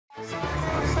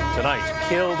Tonight,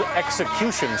 killed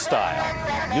execution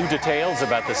style. New details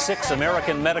about the 6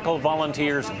 American medical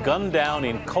volunteers gunned down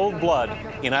in cold blood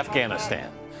in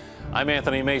Afghanistan. I'm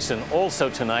Anthony Mason.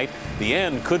 Also tonight, the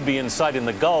end could be in sight in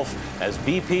the Gulf as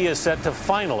BP is set to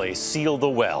finally seal the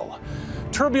well.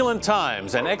 Turbulent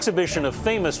times, an exhibition of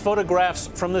famous photographs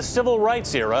from the civil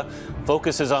rights era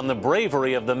focuses on the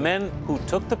bravery of the men who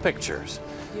took the pictures.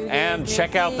 And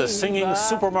check out the singing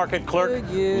supermarket clerk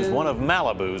who's one of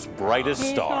Malibu's brightest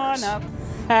stars.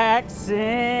 Accentuate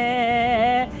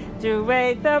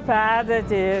the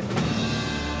positive.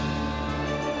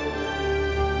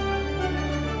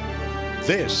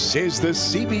 This is the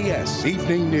CBS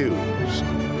Evening News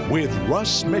with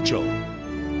Russ Mitchell.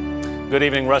 Good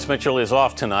evening. Russ Mitchell is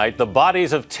off tonight. The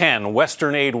bodies of 10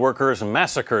 Western aid workers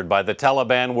massacred by the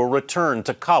Taliban were returned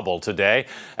to Kabul today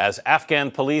as Afghan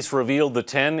police revealed the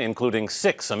 10, including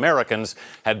 6 Americans,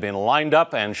 had been lined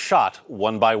up and shot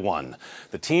one by one.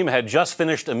 The team had just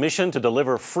finished a mission to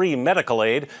deliver free medical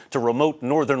aid to remote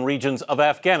northern regions of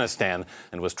Afghanistan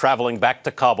and was traveling back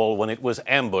to Kabul when it was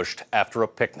ambushed after a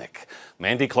picnic.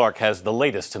 Mandy Clark has the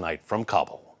latest tonight from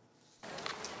Kabul.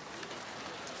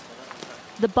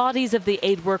 The bodies of the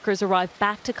aid workers arrived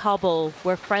back to Kabul,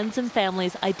 where friends and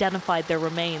families identified their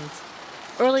remains.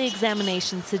 Early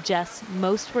examination suggests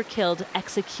most were killed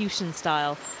execution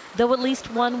style, though at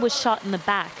least one was shot in the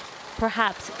back,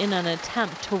 perhaps in an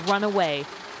attempt to run away.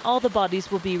 All the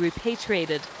bodies will be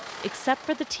repatriated, except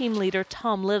for the team leader,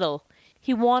 Tom Little.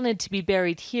 He wanted to be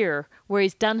buried here, where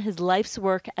he's done his life's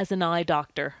work as an eye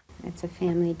doctor. It's a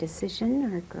family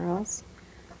decision. Our girls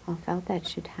all felt that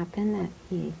should happen, that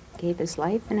he gave his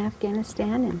life in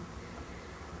Afghanistan, and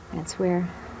that's where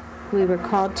we were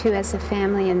called to as a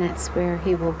family, and that's where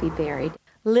he will be buried.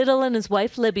 Little and his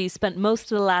wife Libby spent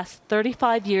most of the last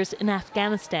 35 years in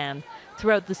Afghanistan,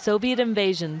 throughout the Soviet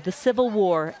invasion, the Civil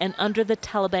War, and under the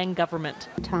Taliban government.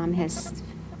 Tom has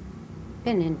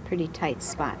been in pretty tight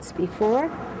spots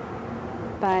before,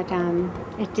 but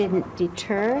it didn't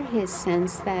deter his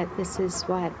sense that this is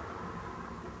what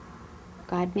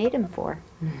God made him for.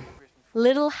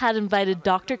 Little had invited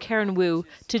Dr. Karen Wu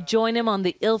to join him on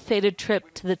the ill-fated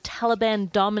trip to the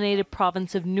Taliban-dominated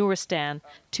province of Nuristan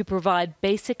to provide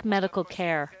basic medical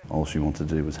care. All she wanted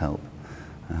to do was help.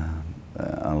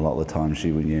 A lot of the time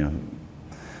she would,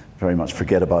 very much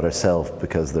forget about herself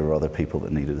because there were other people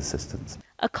that needed assistance.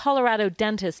 A Colorado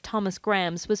dentist, Thomas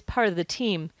Grams, was part of the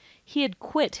team. He had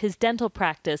quit his dental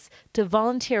practice to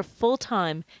volunteer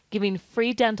full-time, giving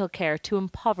free dental care to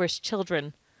impoverished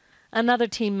children. Another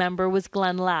team member was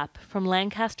Glenn Lapp from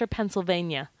Lancaster,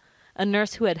 Pennsylvania, a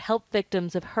nurse who had helped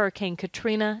victims of Hurricane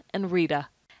Katrina and Rita.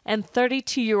 And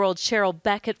 32-year-old Cheryl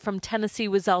Beckett from Tennessee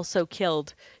was also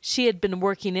killed. She had been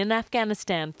working in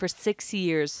Afghanistan for 6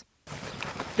 years.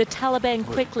 The Taliban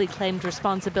quickly claimed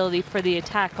responsibility for the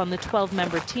attack on the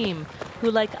 12-member team,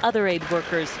 who, like other aid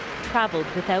workers, traveled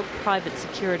without private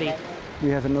security. We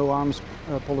have a no-arms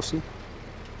policy,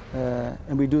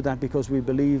 and we do that because we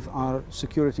believe our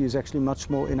security is actually much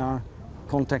more in our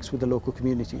contacts with the local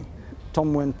community.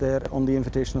 Tom went there on the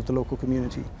invitation of the local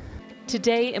community.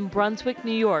 Today in Brunswick,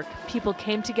 New York, people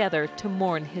came together to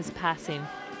mourn his passing.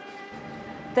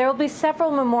 There will be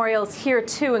several memorials here,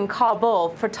 too, in Kabul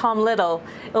for Tom Little.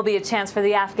 It will be a chance for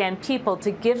the Afghan people to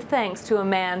give thanks to a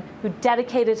man who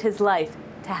dedicated his life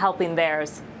to helping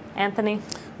theirs. Anthony?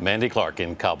 Mandy Clark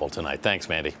in Kabul tonight. Thanks,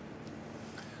 Mandy.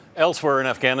 Elsewhere in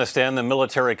Afghanistan, the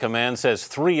military command says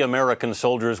 3 American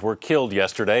soldiers were killed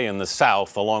yesterday in the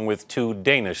south, along with 2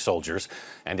 Danish soldiers.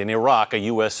 And in Iraq, a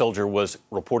U.S. soldier was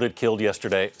reported killed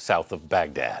yesterday south of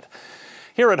Baghdad.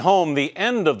 Here at home, the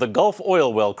end of the Gulf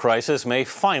oil well crisis may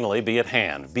finally be at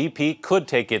hand. BP could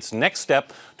take its next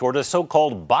step toward a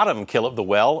so-called bottom kill of the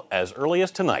well as early as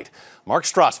tonight. Mark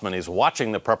Strassman is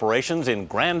watching the preparations in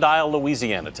Grand Isle,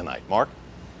 Louisiana tonight. Mark?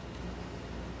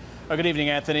 Good evening,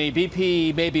 Anthony.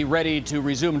 BP may be ready to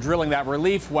resume drilling that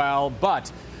relief well,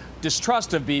 but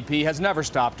distrust of BP has never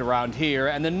stopped around here,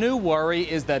 and the new worry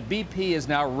is that BP is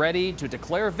now ready to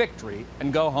declare victory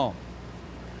and go home.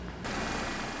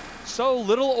 So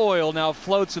little oil now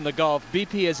floats in the Gulf,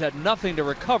 BP has had nothing to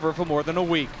recover for more than a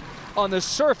week. On the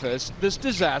surface, this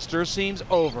disaster seems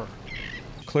over.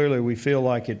 Clearly, we feel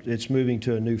like it's moving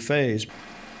to a new phase.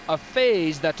 A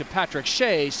phase that to Patrick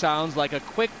Shea sounds like a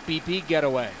quick BP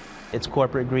getaway. It's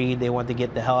corporate greed. They want to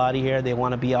get the hell out of here. They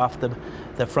want to be off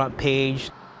the front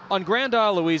page. On Grand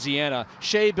Isle, Louisiana,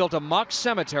 Shea built a mock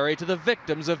cemetery to the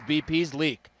victims of BP's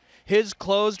leak. His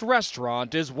closed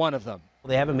restaurant is one of them.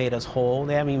 They haven't made us whole.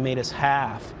 They haven't even made us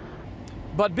half.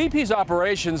 But BP's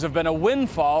operations have been a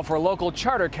windfall for local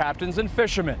charter captains and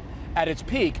fishermen. At its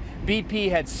peak, BP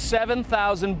had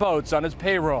 7,000 boats on its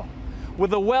payroll.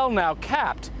 With the well now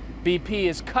capped, BP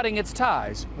is cutting its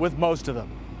ties with most of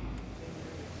them.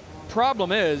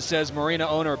 Problem is, says marina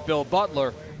owner Bill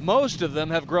Butler, most of them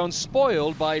have grown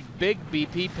spoiled by big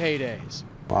BP paydays.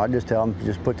 Well, I just tell them to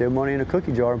just put their money in a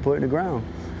cookie jar and put it in the ground,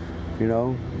 you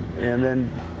know,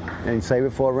 and save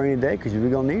it for a rainy day because we're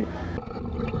going to need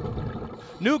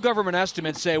it. New government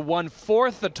estimates say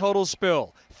 1/4 the total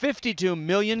spill, 52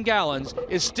 million gallons,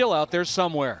 is still out there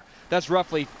somewhere. That's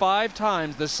roughly 5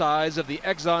 times the size of the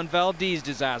Exxon Valdez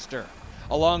disaster.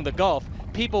 Along the Gulf,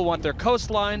 people want their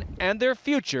coastline and their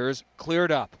futures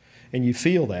cleared up. And you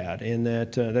feel that, and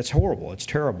that's horrible, it's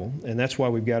terrible, and that's why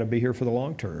we've got to be here for the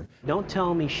long term. Don't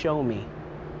tell me, show me.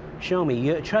 Show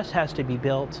me. Trust has to be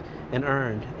built and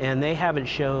earned, and they haven't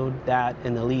showed that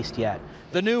in the least yet.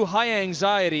 The new high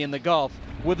anxiety in the Gulf.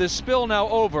 With the spill now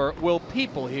over, will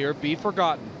people here be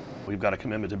forgotten? We've got a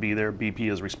commitment to be there. BP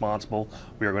is responsible.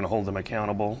 We are going to hold them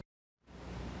accountable.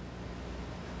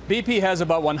 BP has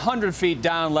about 100 feet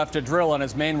down left to drill on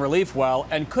its main relief well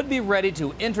and could be ready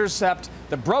to intercept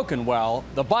the broken well,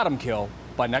 the bottom kill,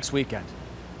 by next weekend.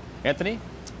 Anthony?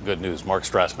 Good news. Mark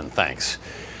Strassman, thanks.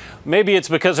 Maybe it's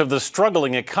because of the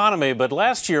struggling economy, but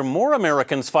last year more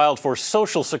Americans filed for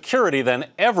Social Security than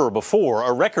ever before,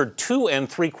 a record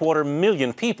 2.75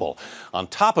 million people. On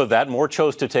top of that, more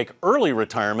chose to take early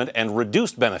retirement and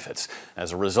reduced benefits.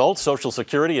 As a result, Social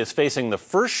Security is facing the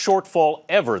first shortfall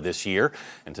ever this year.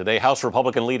 And today, House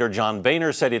Republican leader John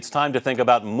Boehner said it's time to think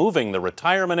about moving the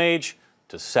retirement age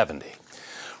to 70.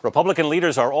 Republican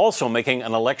leaders are also making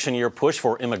an election year push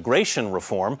for immigration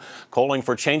reform, calling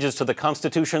for changes to the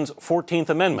Constitution's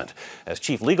 14th Amendment. As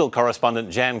chief legal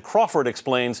correspondent Jan Crawford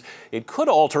explains, it could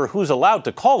alter who's allowed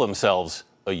to call themselves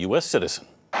a U.S. citizen.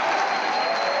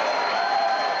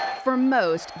 For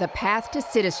most, the path to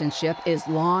citizenship is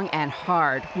long and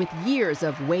hard, with years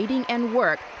of waiting and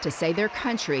work to say their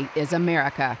country is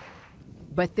America.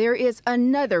 But there is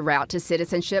another route to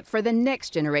citizenship for the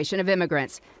next generation of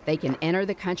immigrants. They can enter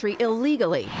the country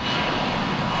illegally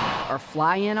or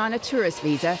fly in on a tourist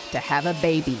visa to have a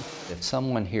baby. If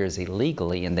someone here is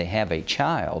illegally and they have a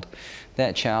child,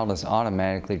 that child is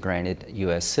automatically granted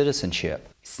U.S. citizenship.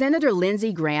 Senator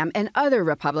Lindsey Graham and other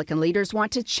Republican leaders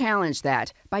want to challenge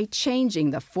that by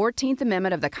changing the 14th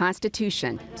Amendment of the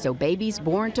Constitution so babies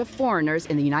born to foreigners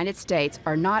in the United States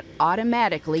are not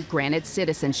automatically granted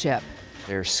citizenship.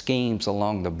 There are schemes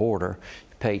along the border.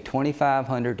 You pay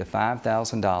 $2,500 to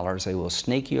 $5,000. They will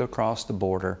sneak you across the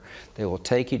border. They will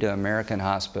take you to American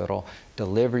Hospital,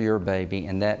 deliver your baby,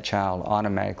 and that child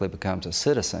automatically becomes a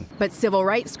citizen. But civil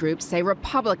rights groups say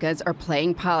Republicans are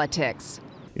playing politics.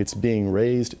 It's being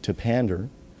raised to pander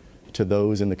to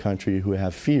those in the country who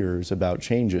have fears about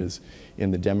changes in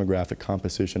the demographic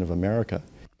composition of America.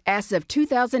 As of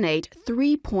 2008,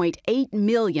 3.8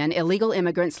 million illegal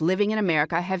immigrants living in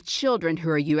America have children who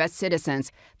are U.S.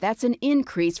 citizens. That's an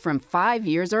increase from 5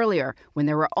 years earlier, when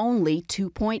there were only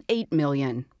 2.8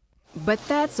 million. But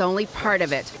that's only part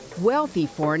of it. Wealthy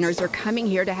foreigners are coming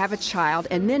here to have a child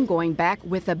and then going back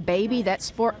with a baby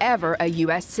that's forever a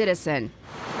U.S. citizen.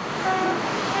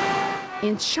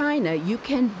 In China, you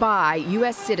can buy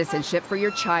U.S. citizenship for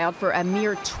your child for a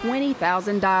mere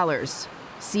 $20,000.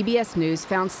 CBS News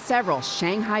found several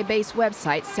Shanghai-based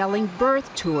websites selling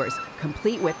birth tours,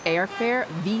 complete with airfare,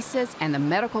 visas, and the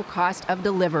medical cost of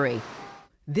delivery.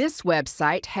 This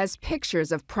website has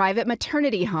pictures of private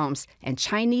maternity homes and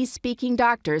Chinese-speaking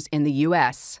doctors in the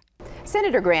U.S.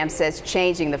 Senator Graham says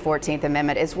changing the 14th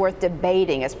Amendment is worth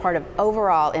debating as part of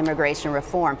overall immigration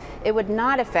reform. It would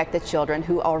not affect the children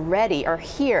who already are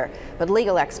here, but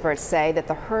legal experts say that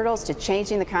the hurdles to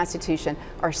changing the Constitution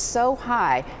are so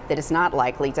high that it's not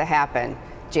likely to happen.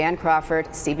 Jan Crawford,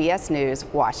 CBS News,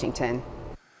 Washington.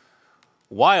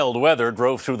 Wild weather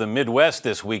drove through the Midwest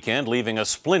this weekend, leaving a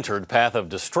splintered path of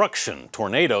destruction.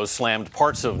 Tornadoes slammed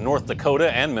parts of North Dakota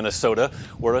and Minnesota,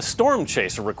 where a storm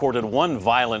chaser recorded one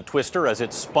violent twister as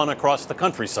it spun across the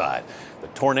countryside. The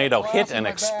tornado hit and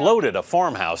exploded a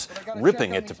farmhouse,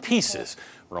 ripping it to pieces.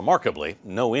 Remarkably,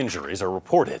 no injuries are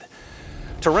reported.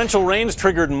 Torrential rains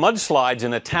triggered mudslides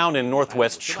in a town in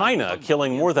northwest China,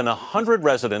 killing more than 100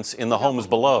 residents in the homes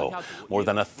below. More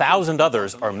than 1,000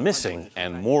 others are missing,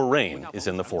 and more rain is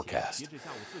in the forecast.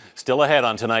 Still ahead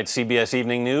on tonight's CBS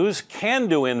Evening News,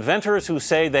 can-do inventors who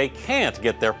say they can't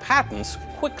get their patents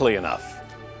quickly enough.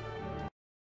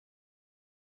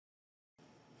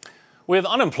 With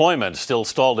unemployment still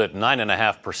stalled at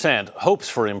 9.5%, hopes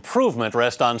for improvement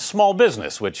rest on small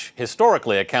business, which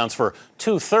historically accounts for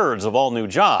 2/3 of all new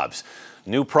jobs.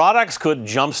 New products could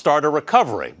jumpstart a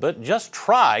recovery, but just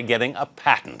try getting a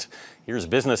patent. Here's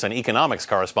business and economics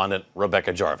correspondent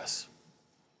Rebecca Jarvis.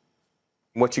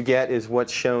 What you get is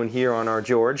what's shown here on our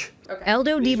George.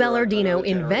 Aldo DiBallardino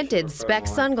invented spec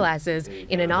sunglasses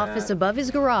in an office above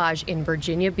his garage in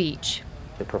Virginia Beach.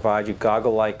 They provide you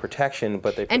goggle-like protection,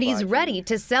 but they And he's ready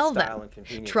to sell them.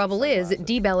 Trouble is,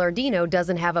 DiBallardino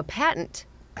doesn't have a patent.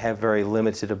 I have very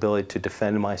limited ability to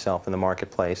defend myself in the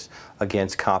marketplace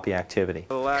against copy activity.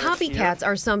 Copycats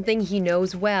are something he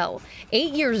knows well.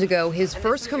 8 years ago, his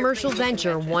first commercial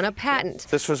venture won a patent.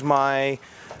 This was my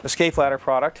escape ladder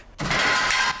product.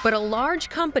 But a large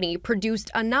company produced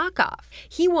a knockoff.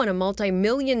 He won a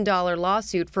multi-million-dollar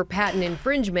lawsuit for patent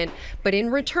infringement, but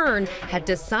in return had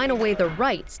to sign away the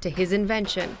rights to his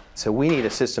invention. So we need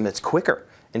a system that's quicker.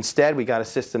 Instead, we got a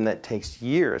system that takes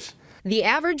years. The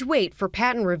average wait for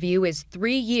patent review is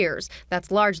 3 years. That's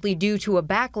largely due to a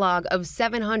backlog of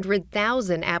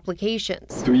 700,000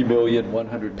 applications.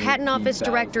 3,100,000. Patent Office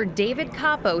Director David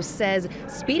Kapos says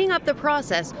speeding up the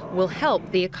process will help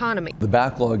the economy. The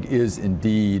backlog is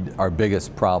indeed our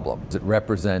biggest problem. It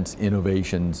represents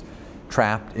innovations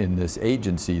trapped in this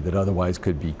agency that otherwise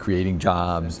could be creating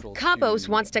jobs. Kapos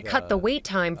wants to cut the wait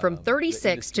time from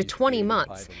 36 to 20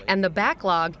 months and the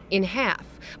backlog in half.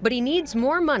 But he needs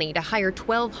more money to hire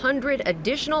 1,200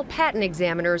 additional patent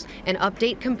examiners and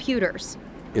update computers.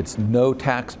 It's no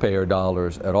taxpayer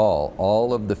dollars at all.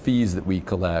 All of the fees that we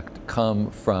collect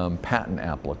come from patent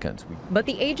applicants. But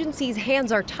the agency's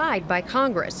hands are tied by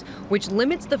Congress, which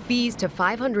limits the fees to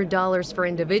 $500 for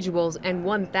individuals and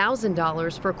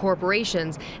 $1,000 for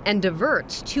corporations, and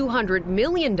diverts $200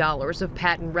 million of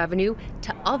patent revenue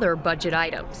to other budget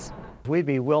items. We'd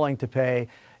be willing to pay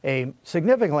a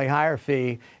significantly higher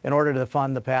fee in order to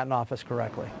fund the Patent Office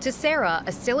correctly. Tessera,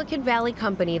 a Silicon Valley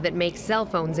company that makes cell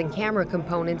phones and camera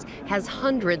components, has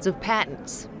hundreds of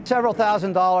patents. Several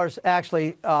 $1,000s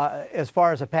actually, as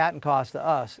far as a patent cost to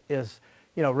us, is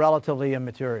relatively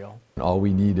immaterial. All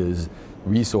we need is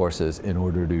resources in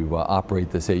order to operate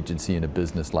this agency in a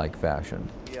business-like fashion.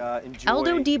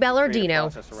 Aldo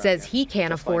DiBallardino says he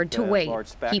can't afford to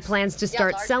wait. He plans to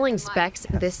start selling specs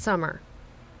this summer.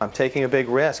 I'm taking a big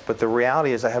risk, but the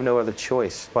reality is I have no other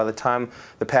choice. By the time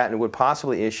the patent would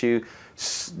possibly issue,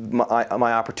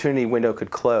 my opportunity window could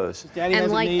close.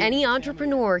 And like any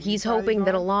entrepreneur, he's hoping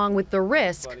that along with the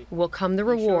risk will come the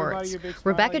rewards.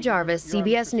 Rebecca Jarvis,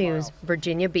 CBS News,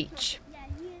 Virginia Beach.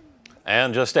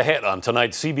 And just ahead on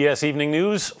tonight's CBS Evening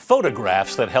News,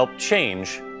 photographs that help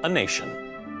change a nation.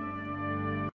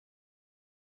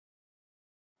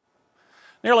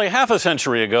 Nearly half a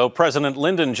century ago, President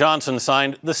Lyndon Johnson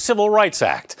signed the Civil Rights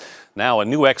Act. Now a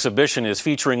new exhibition is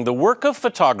featuring the work of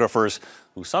photographers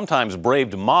who sometimes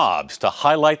braved mobs to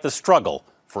highlight the struggle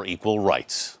for equal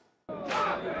rights.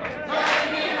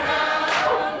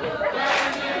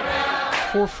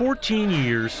 For 14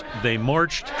 years, they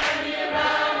marched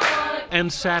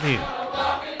and sat in,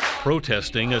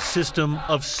 protesting a system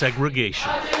of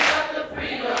segregation.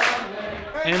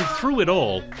 And through it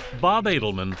all, Bob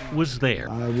Edelman was there.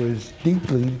 I was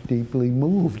deeply, deeply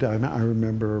moved. I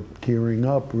remember tearing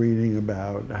up reading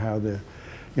about how the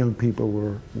young people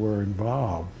were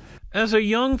involved. As a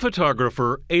young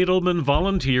photographer, Edelman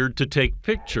volunteered to take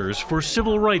pictures for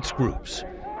civil rights groups.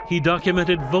 He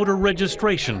documented voter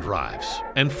registration drives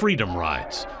and freedom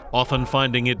rides, often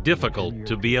finding it difficult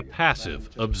to be a passive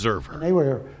observer. They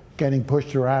were getting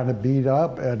pushed around and beat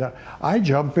up, and I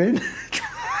jump in,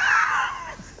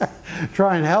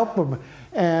 try and help them.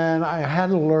 And I had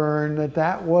to learn that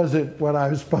that wasn't what I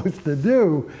was supposed to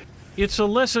do. It's a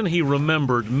lesson he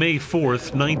remembered May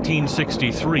 4th,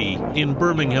 1963, in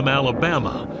Birmingham,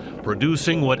 Alabama,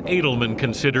 producing what Edelman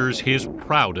considers his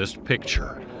proudest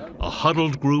picture. A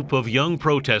huddled group of young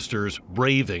protesters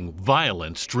braving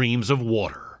violent streams of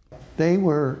water. They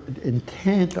were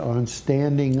intent on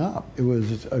standing up. It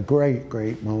was a great,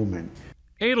 great moment.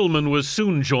 Edelman was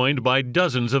soon joined by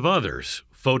dozens of others,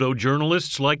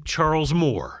 photojournalists like Charles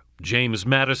Moore, James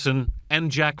Madison,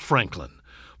 and Jack Franklin,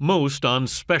 most on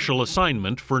special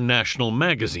assignment for national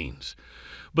magazines.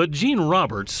 But Gene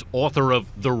Roberts, author of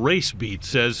The Race Beat,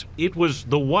 says it was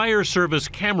the wire service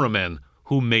cameramen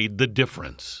who made the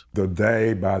difference. The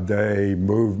day-by-day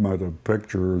movement of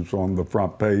pictures on the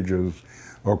front pages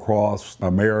across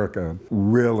America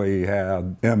really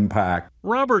had impact.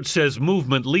 Roberts says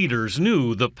movement leaders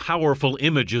knew the powerful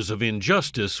images of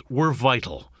injustice were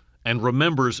vital, and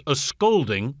remembers a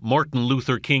scolding Martin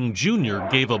Luther King Jr.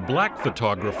 gave a black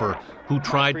photographer who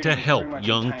tried to help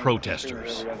young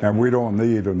protesters. And we don't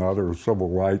need another civil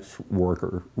rights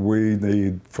worker. We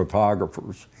need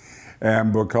photographers.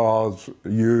 And because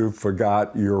you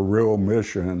forgot your real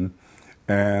mission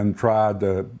and tried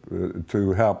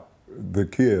to help the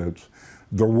kids,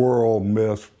 the world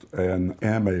missed an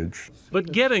image.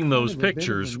 But getting those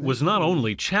pictures was not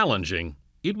only challenging,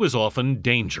 it was often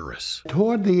dangerous.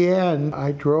 Toward the end,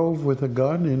 I drove with a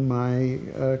gun in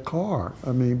my car.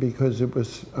 I mean, because it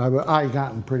was, I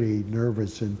gotten pretty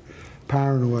nervous and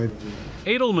paranoid.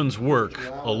 Edelman's work,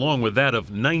 along with that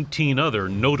of 19 other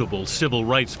notable civil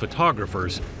rights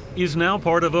photographers, is now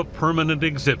part of a permanent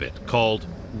exhibit called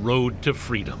Road to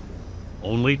Freedom.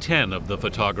 Only 10 of the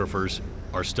photographers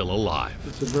are still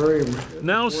alive.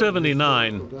 Now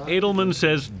 79, Edelman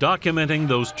says documenting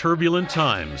those turbulent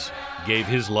times gave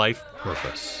his life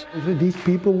purpose. These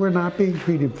people were not being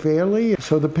treated fairly,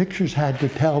 so the pictures had to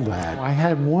tell that. I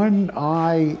had one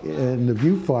eye in the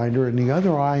viewfinder and the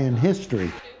other eye in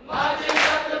history. The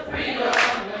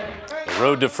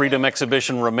Road to Freedom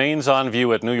exhibition remains on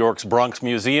view at New York's Bronx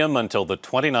Museum until the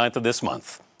 29th of this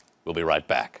month. We'll be right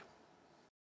back.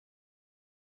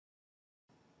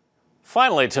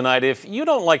 Finally tonight, if you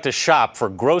don't like to shop for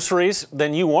groceries,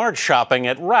 then you aren't shopping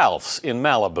at Ralph's in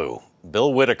Malibu.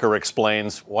 Bill Whitaker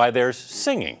explains why there's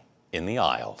singing in the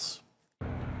aisles.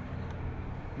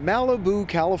 Malibu,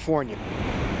 California,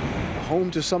 home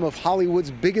to some of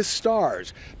Hollywood's biggest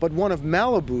stars, but one of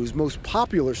Malibu's most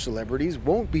popular celebrities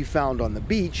won't be found on the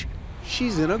beach.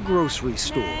 She's in a grocery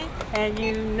store. And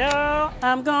you know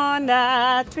I'm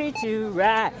gonna treat you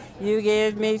right. You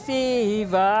give me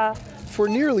fever. For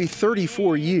nearly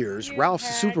 34 years,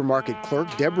 Ralph's supermarket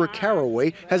clerk Deborah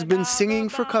Caraway has been singing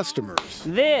for customers.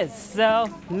 This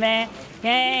old man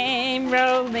came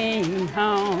rolling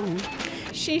home.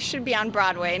 She should be on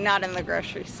Broadway, not in the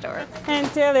grocery store.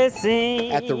 Until it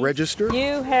seemed at the register,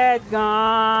 you had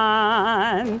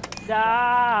gone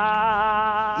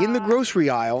down. In the grocery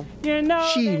aisle,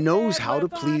 she knows how to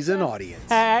please an audience.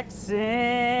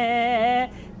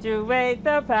 Accentuate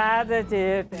the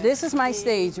positive. This is my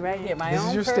stage right here. My This own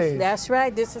is your person. stage. That's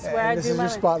right. This is where I do this is my your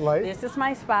spotlight. This is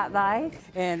my spotlight.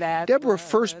 And Deborah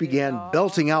first began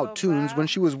belting out tunes when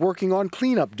she was working on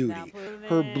cleanup duty.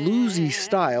 Her bluesy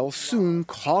style soon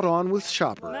caught on with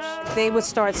shoppers. they would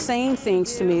start saying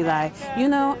things to me like, you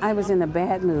know, I was in a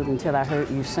bad mood until I heard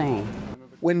you sing.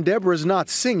 When Deborah's not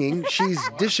singing, she's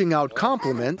dishing out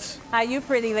compliments. How you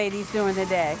pretty ladies doing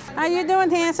today? How you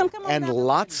doing, handsome? Come on. And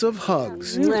lots of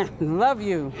hugs. Love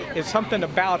you. It's something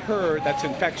about her that's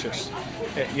infectious.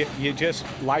 You just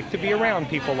like to be around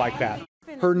people like that.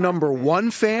 Her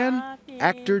 #1 fan,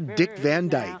 actor Dick Van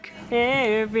Dyke.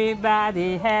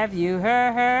 Everybody, have you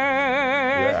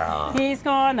heard? Yeah. He's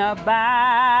gonna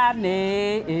buy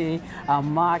me a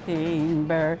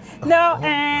mockingbird. No,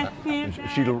 and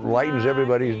she lightens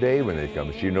everybody's day when they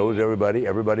come. She knows everybody.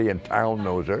 Everybody in town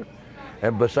knows her.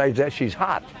 And besides that, she's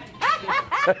hot.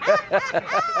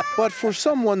 But for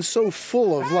someone so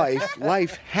full of life,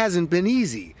 life hasn't been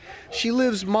easy. She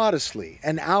lives modestly,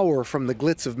 an hour from the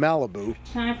glitz of Malibu.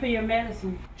 time for your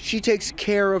medicine. She takes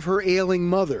care of her ailing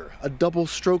mother, a double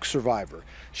stroke survivor.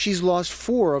 She's lost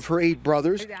 4 of her 8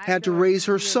 brothers, had to raise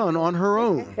her son on her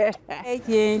own.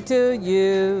 To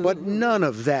you. But none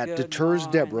of that deters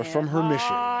Deborah from her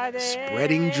mission,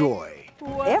 spreading joy.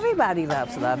 Everybody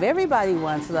loves love. Everybody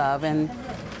wants love. And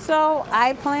so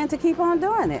I plan to keep on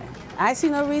doing it. I see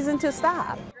no reason to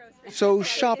stop. So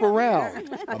shop around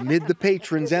amid the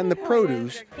patrons and the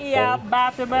produce. You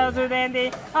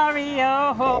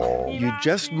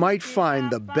just might find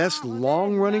the best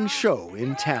long-running show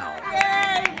in town.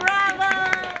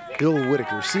 Bill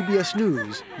Whitaker, CBS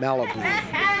News, Malibu.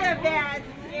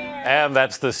 And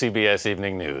that's the CBS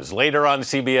Evening News. Later on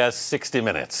CBS 60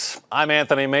 Minutes. I'm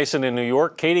Anthony Mason in New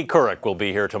York. Katie Couric will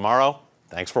be here tomorrow.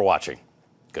 Thanks for watching.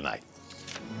 Good night.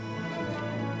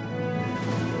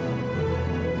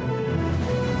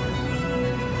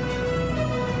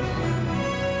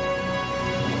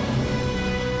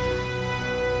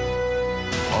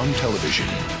 On television,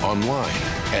 online,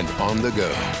 and on the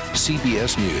go.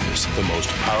 CBS News, the most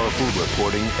powerful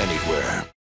reporting anywhere.